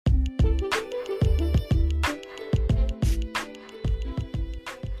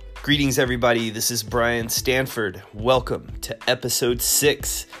Greetings, everybody. This is Brian Stanford. Welcome to episode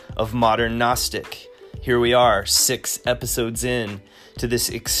 6 of Modern Gnostic. Here we are, 6 episodes in to this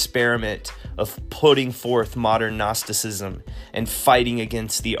experiment of putting forth modern Gnosticism and fighting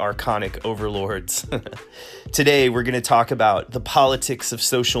against the archonic overlords. Today, we're going to talk about the politics of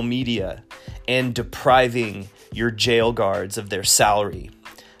social media and depriving your jail guards of their salary.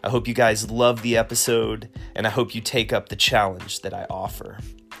 I hope you guys love the episode, and I hope you take up the challenge that I offer.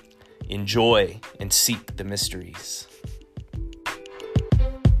 Enjoy and seek the mysteries.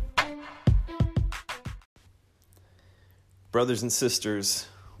 Brothers and sisters,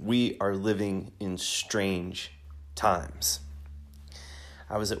 we are living in strange times.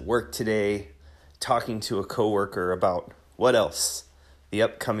 I was at work today talking to a coworker about what else? The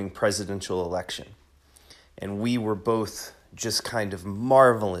upcoming presidential election. And we were both just kind of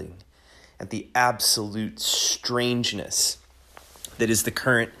marveling at the absolute strangeness that is the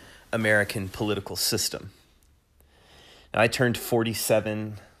current American political system. Now, I turned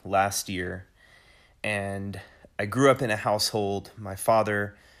 47 last year, and I grew up in a household. My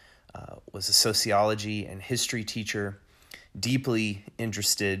father was a sociology and history teacher, deeply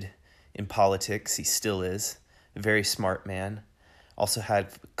interested in politics. He still is. A very smart man. Also had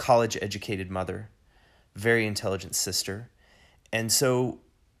a college-educated mother, very intelligent sister. And so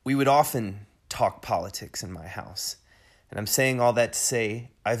we would often talk politics in my house. And I'm saying all that to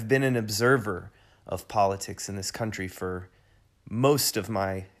say I've been an observer of politics in this country for most of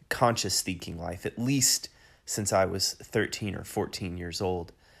my conscious thinking life, at least since I was 13 or 14 years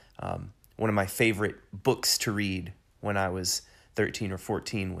old. One of my favorite books to read when I was 13 or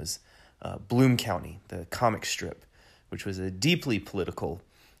 14 was Bloom County, the comic strip, which was a deeply political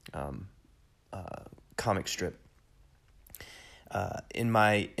comic strip. In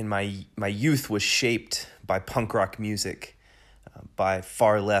my youth was shaped by punk rock music, by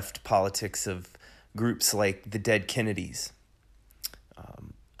far left politics of groups like the Dead Kennedys.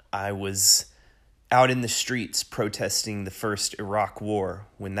 I was out in the streets protesting the first Iraq War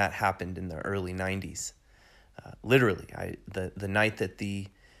when that happened in the early 90s. Literally, the night that the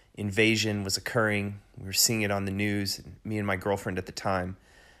invasion was occurring, we were seeing it on the news, and me and my girlfriend at the time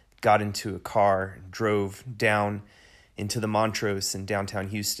got into a car and drove down into the Montrose in downtown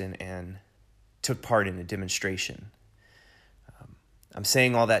Houston and took part in a demonstration. I'm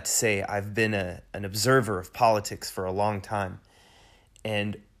saying all that to say I've been an observer of politics for a long time.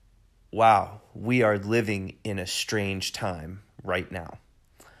 And wow, we are living in a strange time right now.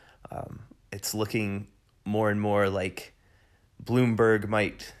 It's looking more and more like Bloomberg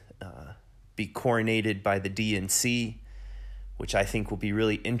might be coronated by the DNC, which I think will be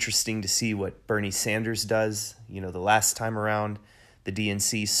really interesting to see what Bernie Sanders does. You know, the last time around, the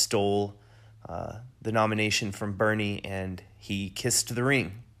DNC stole the nomination from Bernie, and he kissed the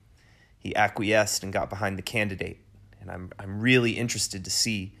ring. He acquiesced and got behind the candidate. And I'm really interested to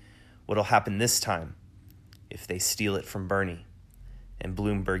see what'll happen this time if they steal it from Bernie and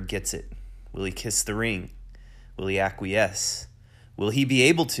Bloomberg gets it. Will he kiss the ring? Will he acquiesce? Will he be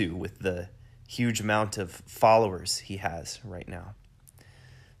able to with the huge amount of followers he has right now?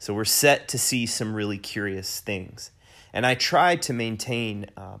 So we're set to see some really curious things. And I try to maintain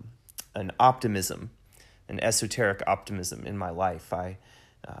an optimism, an esoteric optimism in my life. I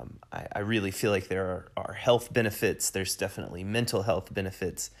really feel like there are health benefits. There's definitely mental health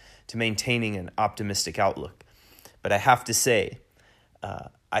benefits to maintaining an optimistic outlook. But I have to say,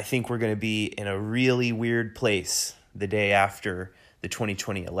 I think we're going to be in a really weird place the day after the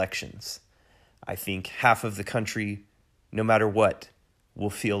 2020 elections. I think half of the country, no matter what, will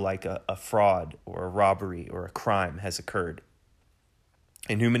feel like a fraud or a robbery or a crime has occurred.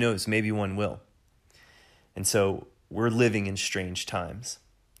 And who knows, maybe one will. And so we're living in strange times.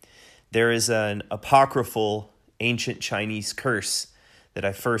 There is an apocryphal ancient Chinese curse that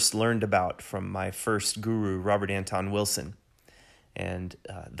I first learned about from my first guru, Robert Anton Wilson. And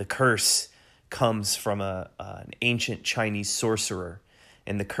the curse comes from an ancient Chinese sorcerer.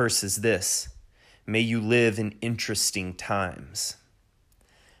 And the curse is this: may you live in interesting times.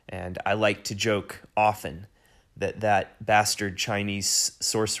 And I like to joke often that bastard Chinese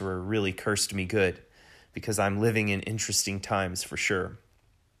sorcerer really cursed me good, because I'm living in interesting times for sure.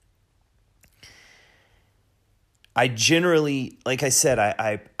 I generally, like I said,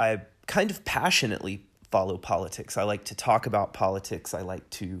 I kind of passionately follow politics. I like to talk about politics. I like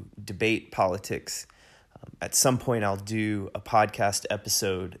to debate politics. At some point, I'll do a podcast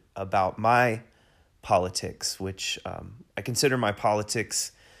episode about my politics, which I consider my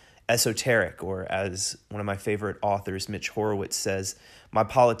politics esoteric, or as one of my favorite authors, Mitch Horowitz, says, my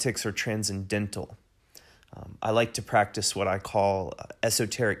politics are transcendental. I like to practice what I call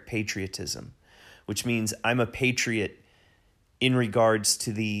esoteric patriotism, which means I'm a patriot in regards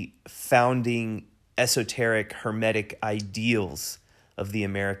to the founding esoteric hermetic ideals of the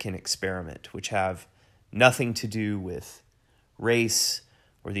American experiment, which have nothing to do with race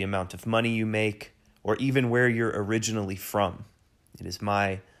or the amount of money you make or even where you're originally from. It is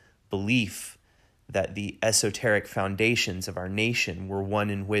my belief that the esoteric foundations of our nation were one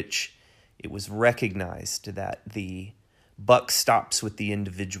in which it was recognized that the buck stops with the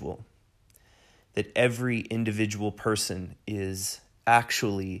individual, that every individual person is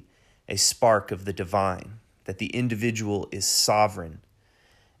actually a spark of the divine, that the individual is sovereign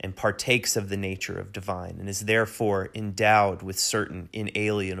and partakes of the nature of divine and is therefore endowed with certain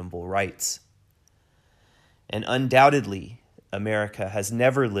inalienable rights. And undoubtedly, America has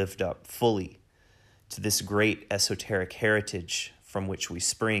never lived up fully to this great esoteric heritage from which we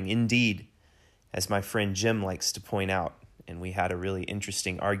spring. Indeed, as my friend Jim likes to point out, and we had a really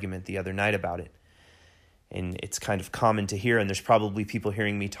interesting argument the other night about it, and it's kind of common to hear, and there's probably people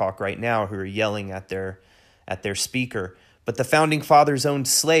hearing me talk right now who are yelling at their speaker, but the founding fathers owned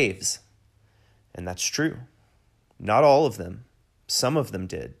slaves. And that's true. Not all of them. Some of them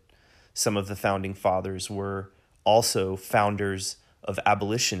did. Some of the founding fathers were also founders of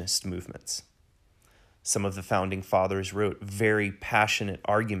abolitionist movements. Some of the founding fathers wrote very passionate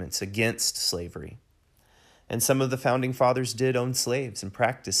arguments against slavery. And some of the founding fathers did own slaves and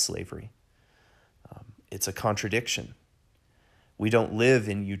practice slavery. It's a contradiction. We don't live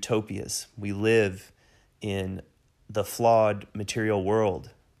in utopias. We live in the flawed material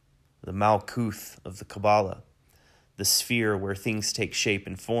world, the Malkuth of the Kabbalah, the sphere where things take shape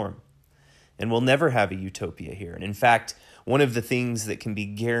and form. And we'll never have a utopia here. And in fact, one of the things that can be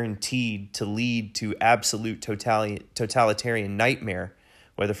guaranteed to lead to absolute totalitarian nightmare,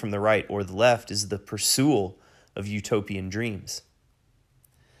 whether from the right or the left, is the pursuit of utopian dreams.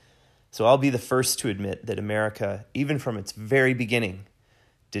 So I'll be the first to admit that America, even from its very beginning,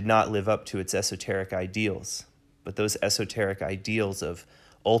 did not live up to its esoteric ideals. But those esoteric ideals of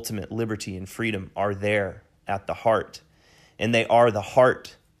ultimate liberty and freedom are there at the heart. And they are the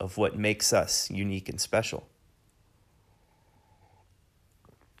heart of what makes us unique and special.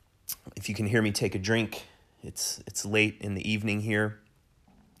 If you can hear me take a drink, it's late in the evening here.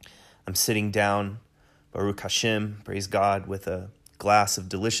 I'm sitting down, Baruch Hashem, praise God, with a glass of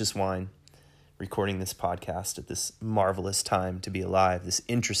delicious wine, recording this podcast at this marvelous time to be alive, this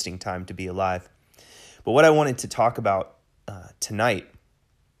interesting time to be alive. But what I wanted to talk about tonight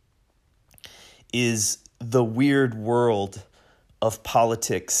is the weird world of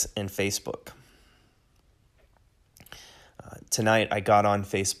politics and Facebook. Tonight I got on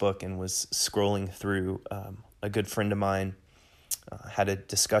Facebook and was scrolling through. A good friend of mine had a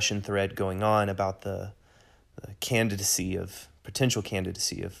discussion thread going on about the potential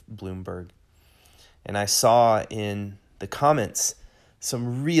candidacy of Bloomberg. And I saw in the comments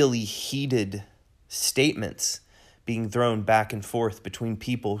some really heated statements being thrown back and forth between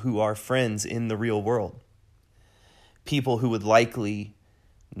people who are friends in the real world. People who would likely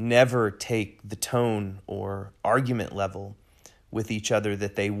never take the tone or argument level with each other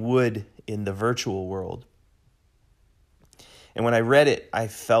that they would in the virtual world. And when I read it, I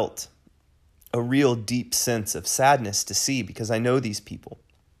felt a real deep sense of sadness to see, because I know these people.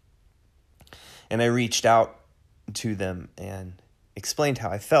 And I reached out to them and explained how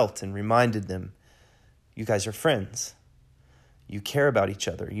I felt and reminded them, you guys are friends. You care about each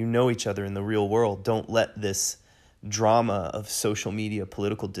other. You know each other in the real world. Don't let this drama of social media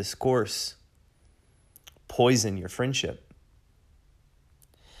political discourse poison your friendship.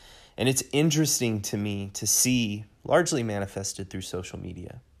 And it's interesting to me to see, largely manifested through social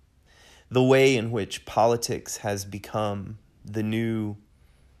media, the way in which politics has become the new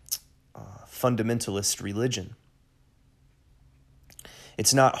fundamentalist religion.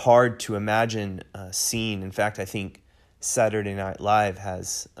 It's not hard to imagine a scene. In fact, I think Saturday Night Live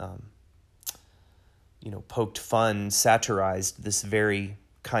has, poked fun, satirized this very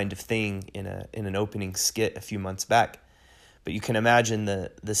kind of thing in an opening skit a few months back. But you can imagine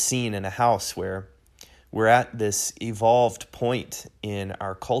the scene in a house where we're at this evolved point in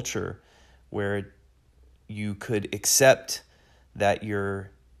our culture where you could accept that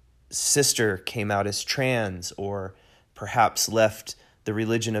your sister came out as trans, or perhaps left the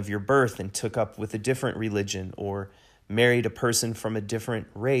religion of your birth and took up with a different religion, or married a person from a different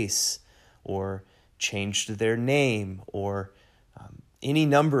race, or changed their name, or any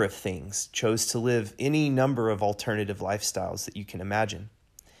number of things, chose to live any number of alternative lifestyles that you can imagine.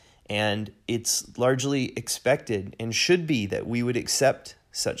 And it's largely expected and should be that we would accept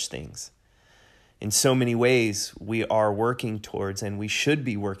such things. In so many ways, we are working towards, and we should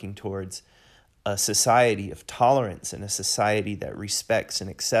be working towards, a society of tolerance and a society that respects and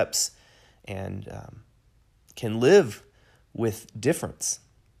accepts and can live with difference.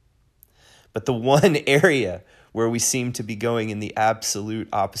 But the one area where we seem to be going in the absolute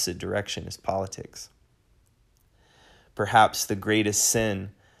opposite direction is politics. Perhaps the greatest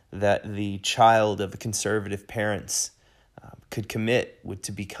sin that the child of conservative parents could commit would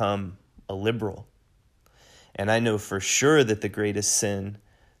to become a liberal. And I know for sure that the greatest sin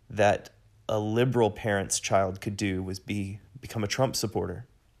that a liberal parent's child could do was become a Trump supporter.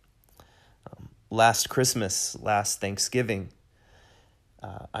 Last Christmas, last Thanksgiving,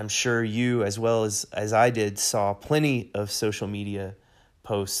 I'm sure you, as well as I did, saw plenty of social media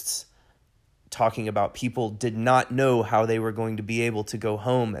posts talking about people did not know how they were going to be able to go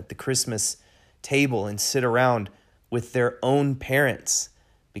home at the Christmas table and sit around with their own parents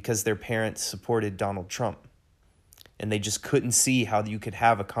because their parents supported Donald Trump. And they just couldn't see how you could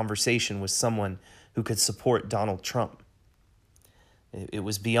have a conversation with someone who could support Donald Trump. It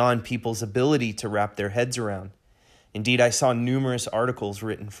was beyond people's ability to wrap their heads around. Indeed, I saw numerous articles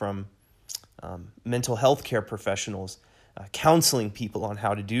written from mental health care professionals counseling people on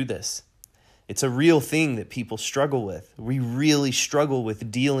how to do this. It's a real thing that people struggle with. We really struggle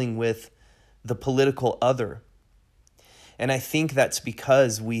with dealing with the political other. And I think that's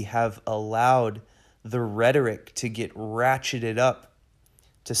because we have allowed the rhetoric to get ratcheted up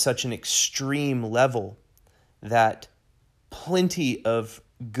to such an extreme level that plenty of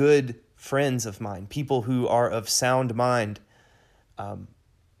good friends of mine, people who are of sound mind,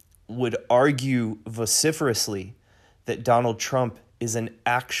 would argue vociferously that Donald Trump is an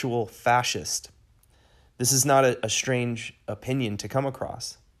actual fascist. This is not a strange opinion to come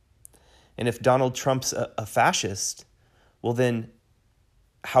across. And if Donald Trump's a fascist, well then,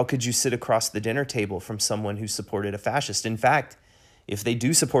 how could you sit across the dinner table from someone who supported a fascist? In fact, if they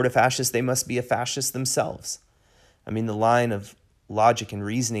do support a fascist, they must be a fascist themselves. I mean, the line of logic and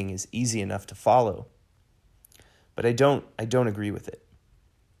reasoning is easy enough to follow. But I don't agree with it.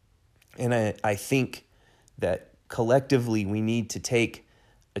 And I think that collectively we need to take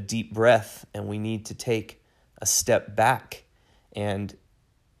a deep breath and we need to take a step back and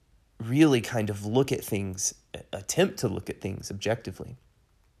really kind of look at things, attempt to look at things objectively.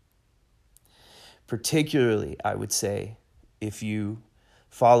 Particularly, I would say, if you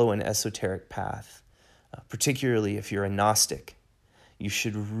follow an esoteric path, particularly if you're a Gnostic, you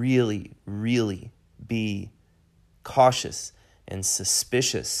should really, really be cautious and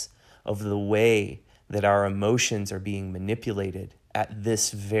suspicious of the way that our emotions are being manipulated at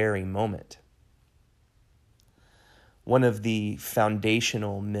this very moment. One of the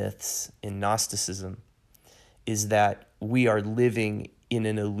foundational myths in Gnosticism is that we are living in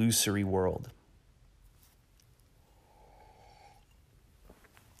an illusory world.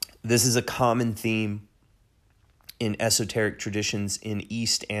 This is a common theme in esoteric traditions in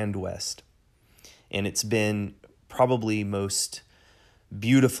East and West, and it's been probably most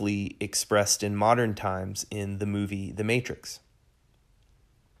beautifully expressed in modern times in the movie The Matrix,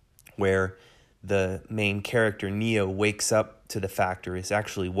 where the main character, Neo, wakes up to the fact, or is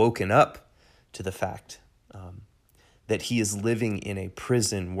actually woken up to the fact, that he is living in a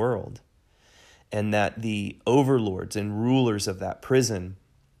prison world, and that the overlords and rulers of that prison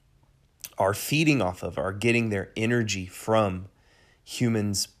are feeding off of, are getting their energy from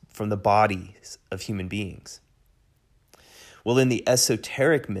humans, from the bodies of human beings. Well, in the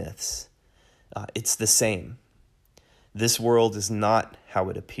esoteric myths, it's the same. This world is not how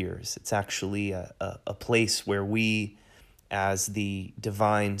it appears. It's actually a place where we, as the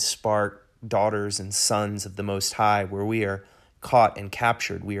divine spark daughters and sons of the Most High, where we are caught and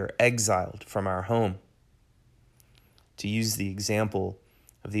captured, we are exiled from our home. To use the example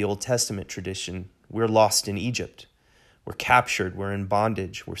of the Old Testament tradition, we're lost in Egypt. We're captured, we're in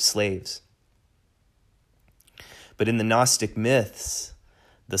bondage, we're slaves. But in the Gnostic myths,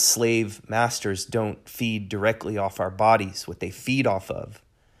 the slave masters don't feed directly off our bodies. What they feed off of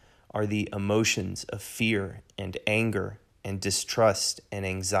are the emotions of fear and anger and distrust and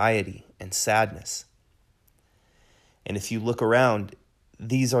anxiety and sadness. And if you look around,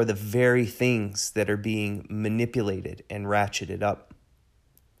 these are the very things that are being manipulated and ratcheted up.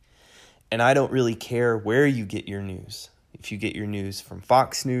 And I don't really care where you get your news. If you get your news from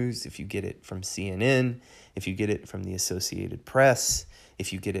Fox News, if you get it from CNN, if you get it from the Associated Press,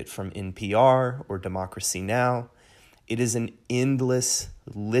 if you get it from NPR or Democracy Now!, it is an endless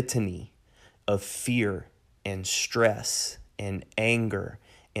litany of fear and stress and anger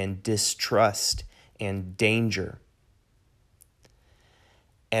and distrust and danger.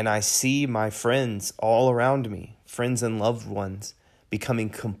 And I see my friends all around me, friends and loved ones, becoming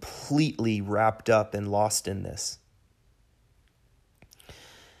completely wrapped up and lost in this.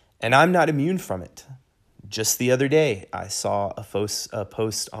 And I'm not immune from it. Just the other day, I saw a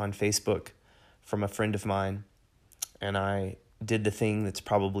post on Facebook from a friend of mine, and I did the thing that's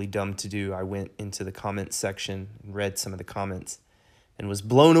probably dumb to do. I went into the comments section and read some of the comments and was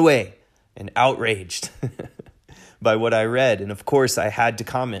blown away and outraged by what I read. And of course, I had to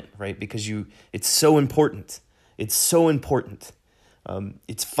comment, right? Because it's so important. It's so important.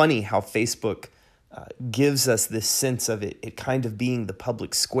 It's funny how Facebook gives us this sense of it kind of being the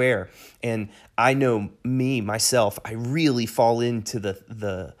public square. And I know myself, I really fall into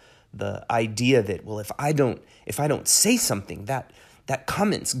the idea that, well, if I don't say something, that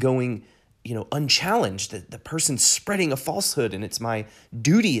comment's going, unchallenged, that the person's spreading a falsehood, and it's my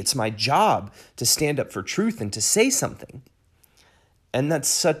duty, it's my job to stand up for truth and to say something. And that's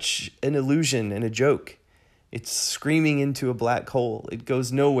such an illusion and a joke. It's screaming into a black hole. It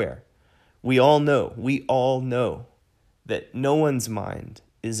goes nowhere. We all know that no one's mind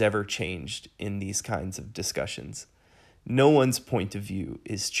is ever changed in these kinds of discussions. No one's point of view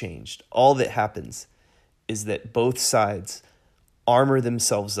is changed. All that happens is that both sides armor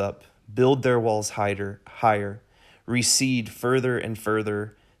themselves up, build their walls higher, recede further and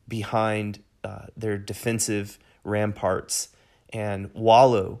further behind their defensive ramparts, and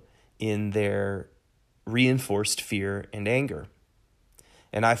wallow in their reinforced fear and anger.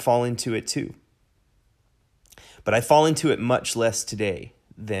 And I fall into it too. But I fall into it much less today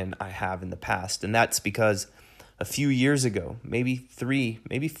than I have in the past. And that's because a few years ago, maybe 3,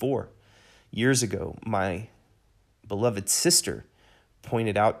 maybe 4 years ago, my beloved sister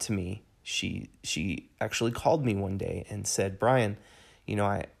pointed out to me, she actually called me one day and said, Brian,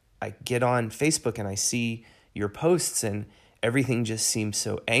 I get on Facebook and I see your posts and everything just seems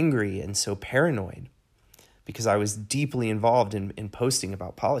so angry and so paranoid, because I was deeply involved in posting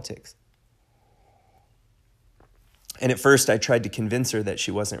about politics. And at first I tried to convince her that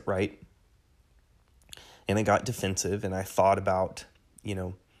she wasn't right. And I got defensive, and I thought about,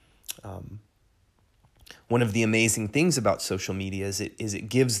 one of the amazing things about social media is it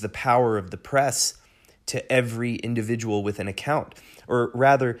gives the power of the press to every individual with an account. Or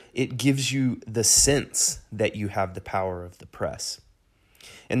rather, it gives you the sense that you have the power of the press.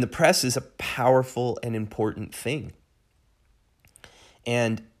 And the press is a powerful and important thing.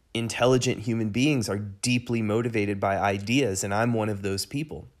 And intelligent human beings are deeply motivated by ideas, and I'm one of those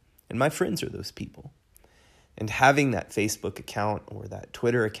people. And my friends are those people. And having that Facebook account or that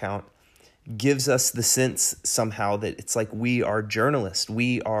Twitter account gives us the sense somehow that it's like we are journalists,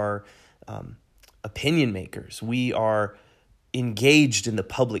 we are opinion makers, we are engaged in the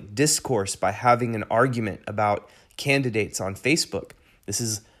public discourse by having an argument about candidates on Facebook.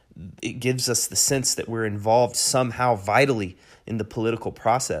 It gives us the sense that we're involved somehow vitally in the political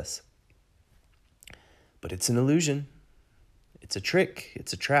process. But it's an illusion. It's a trick.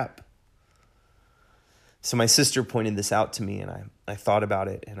 It's a trap. So my sister pointed this out to me, and I thought about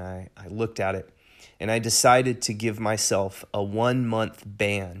it, and I looked at it, and I decided to give myself a 1-month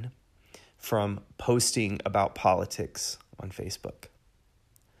ban from posting about politics on Facebook.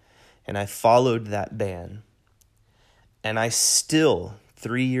 And I followed that ban, and I still,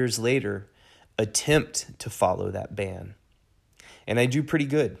 3 years later, attempt to follow that ban. And I do pretty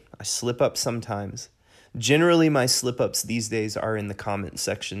good. I slip up sometimes. Generally, my slip-ups these days are in the comment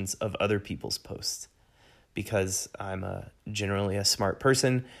sections of other people's posts, because I'm generally a smart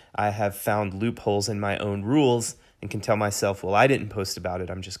person. I have found loopholes in my own rules and can tell myself, well, I didn't post about it,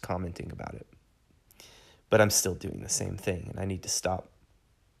 I'm just commenting about it. But I'm still doing the same thing, and I need to stop.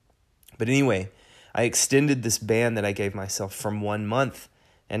 But anyway, I extended this ban that I gave myself from 1 month,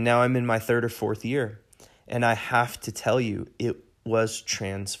 and now I'm in my 3rd or 4th year. And I have to tell you, it was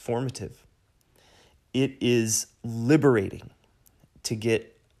transformative. It is liberating to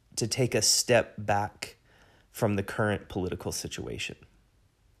take a step back from the current political situation.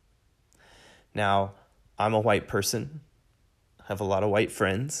 Now, I'm a white person, I have a lot of white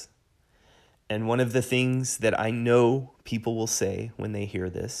friends, and one of the things that I know people will say when they hear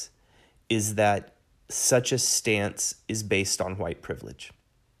this is that such a stance is based on white privilege.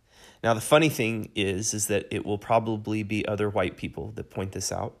 Now, the funny thing is that it will probably be other white people that point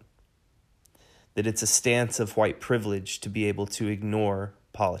this out, that it's a stance of white privilege to be able to ignore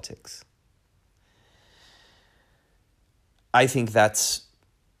politics. I think that's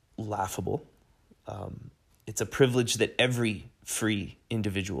laughable. It's a privilege that every free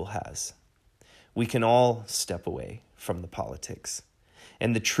individual has. We can all step away from the politics.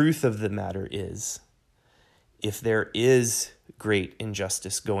 And the truth of the matter is if there is great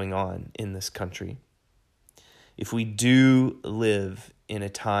injustice going on in this country, if we do live in a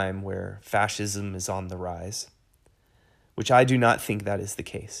time where fascism is on the rise, which I do not think that is the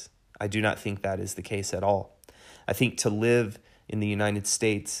case. I do not think that is the case at all. I think to live in the United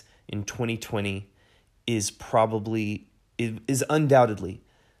States in 2020 is undoubtedly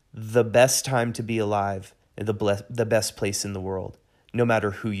the best time to be alive and the best place in the world, no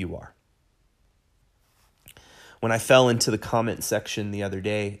matter who you are. When I fell into the comment section the other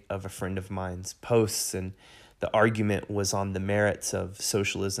day of a friend of mine's posts, and the argument was on the merits of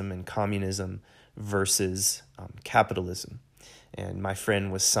socialism and communism versus capitalism, and my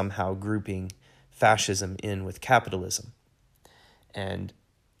friend was somehow grouping fascism in with capitalism. And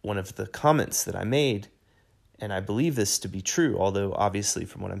one of the comments that I made, and I believe this to be true, although obviously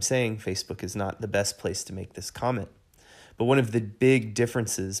from what I'm saying, Facebook is not the best place to make this comment, but one of the big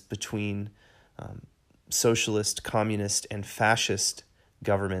differences between socialist, communist, and fascist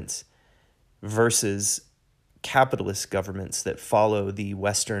governments versus capitalist governments that follow the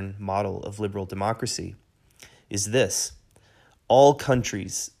Western model of liberal democracy is this: all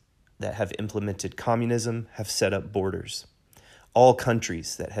countries that have implemented communism have set up borders. All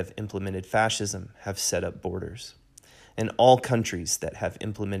countries that have implemented fascism have set up borders. And all countries that have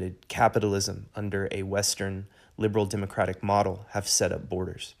implemented capitalism under a Western liberal democratic model have set up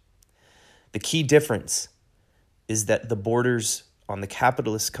borders. The key difference is that the borders on the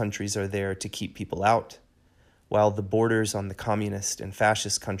capitalist countries are there to keep people out, while the borders on the communist and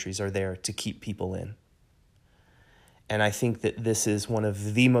fascist countries are there to keep people in. And I think that this is one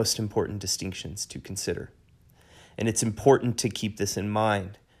of the most important distinctions to consider. And it's important to keep this in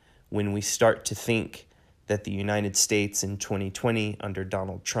mind when we start to think that the United States in 2020 under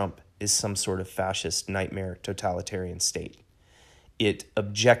Donald Trump is some sort of fascist nightmare totalitarian state. It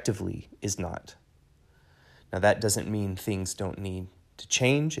objectively is not. Now, that doesn't mean things don't need to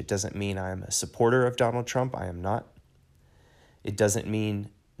change. It doesn't mean I'm a supporter of Donald Trump. I am not. It doesn't mean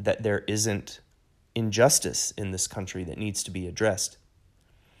that there isn't injustice in this country that needs to be addressed.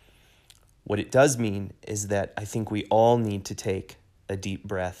 What it does mean is that I think we all need to take a deep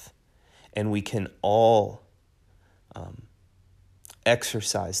breath, and we can all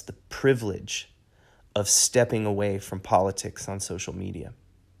exercise the privilege of stepping away from politics on social media.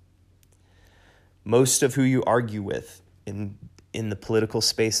 Most of who you argue with in the political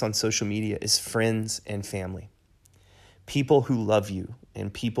space on social media is friends and family. People who love you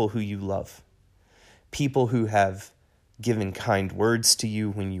and people who you love. People who have given kind words to you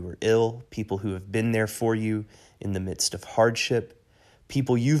when you were ill. People who have been there for you in the midst of hardship.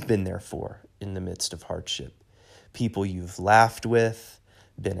 People you've been there for in the midst of hardship. People you've laughed with,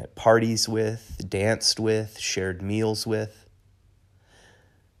 been at parties with, danced with, shared meals with.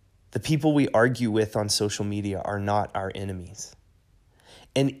 The people we argue with on social media are not our enemies.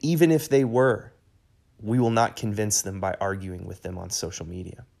 And even if they were, we will not convince them by arguing with them on social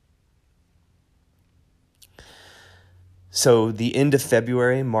media. So the end of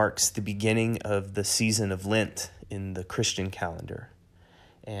February marks the beginning of the season of Lent in the Christian calendar.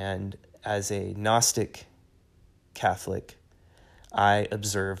 And as a Gnostic Catholic, I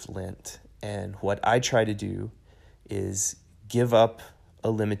observe Lent. And what I try to do is give up a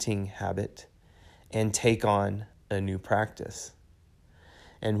limiting habit and take on a new practice.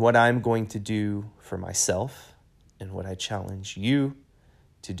 And what I'm going to do for myself, and what I challenge you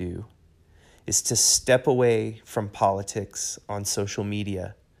to do, is to step away from politics on social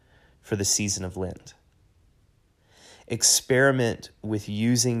media for the season of Lent. Experiment with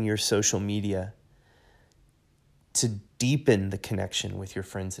using your social media to deepen the connection with your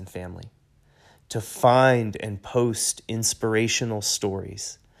friends and family, to find and post inspirational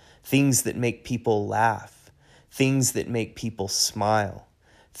stories, things that make people laugh, things that make people smile,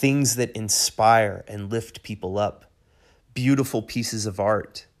 things that inspire and lift people up, beautiful pieces of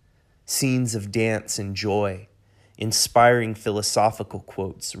art, scenes of dance and joy, inspiring philosophical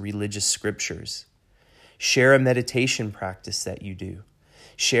quotes, religious scriptures. Share a meditation practice that you do.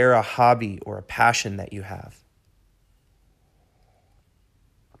 Share a hobby or a passion that you have.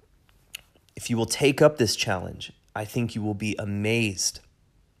 If you will take up this challenge, I think you will be amazed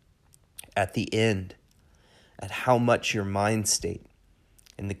at the end at how much your mind state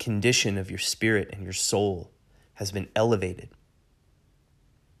and the condition of your spirit and your soul has been elevated.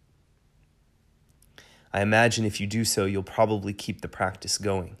 I imagine if you do so, you'll probably keep the practice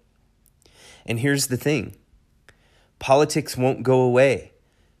going. And here's the thing. Politics won't go away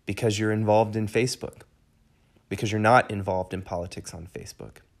because you're involved in Facebook, because you're not involved in politics on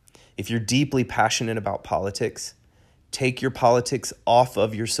Facebook. If you're deeply passionate about politics, take your politics off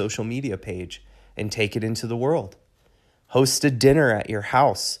of your social media page and take it into the world. Host a dinner at your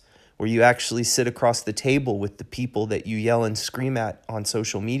house where you actually sit across the table with the people that you yell and scream at on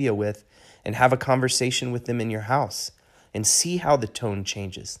social media with, and have a conversation with them in your house and see how the tone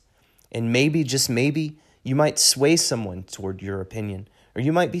changes. And maybe, just maybe, you might sway someone toward your opinion, or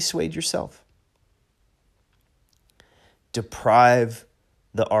you might be swayed yourself. Deprive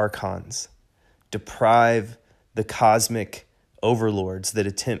the archons. Deprive the cosmic overlords that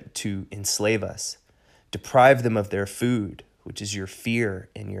attempt to enslave us. Deprive them of their food, which is your fear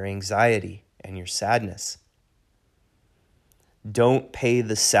and your anxiety and your sadness. Don't pay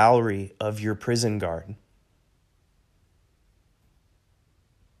the salary of your prison guard.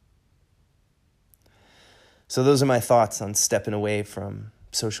 So those are my thoughts on stepping away from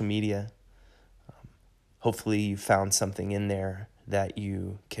social media. Hopefully you found something in there that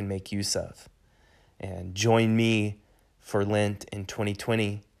you can make use of. And join me for Lent in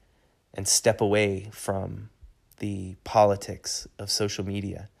 2020 and step away from the politics of social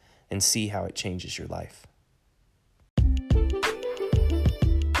media and see how it changes your life.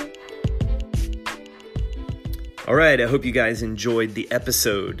 All right, I hope you guys enjoyed the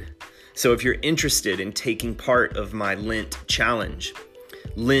episode. So if you're interested in taking part of my Lent challenge,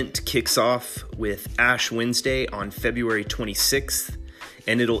 Lent kicks off with Ash Wednesday on February 26th,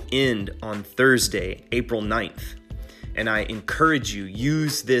 and it'll end on Thursday, April 9th. And I encourage you,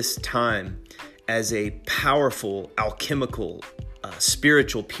 use this time as a powerful, alchemical,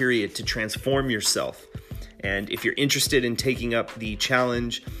 spiritual period to transform yourself. And if you're interested in taking up the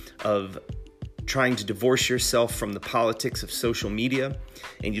challenge of trying to divorce yourself from the politics of social media,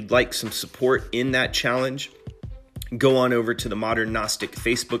 and you'd like some support in that challenge, go on over to the Modern Gnostic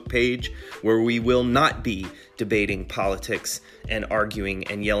Facebook page, where we will not be debating politics and arguing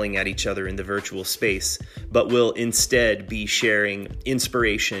and yelling at each other in the virtual space, but will instead be sharing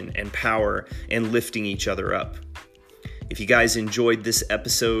inspiration and power and lifting each other up. If you guys enjoyed this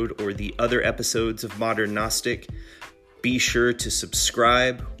episode or the other episodes of Modern Gnostic, be sure to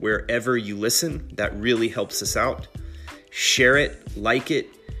subscribe wherever you listen. That really helps us out. Share it, like it,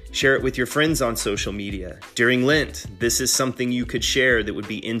 share it with your friends on social media. During Lent, this is something you could share that would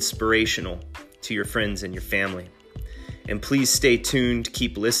be inspirational to your friends and your family. And please stay tuned,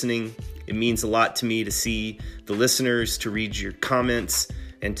 keep listening. It means a lot to me to see the listeners, to read your comments,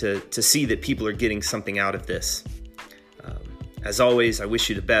 and to see that people are getting something out of this. As always, I wish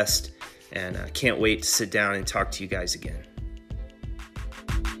you the best, and I can't wait to sit down and talk to you guys again.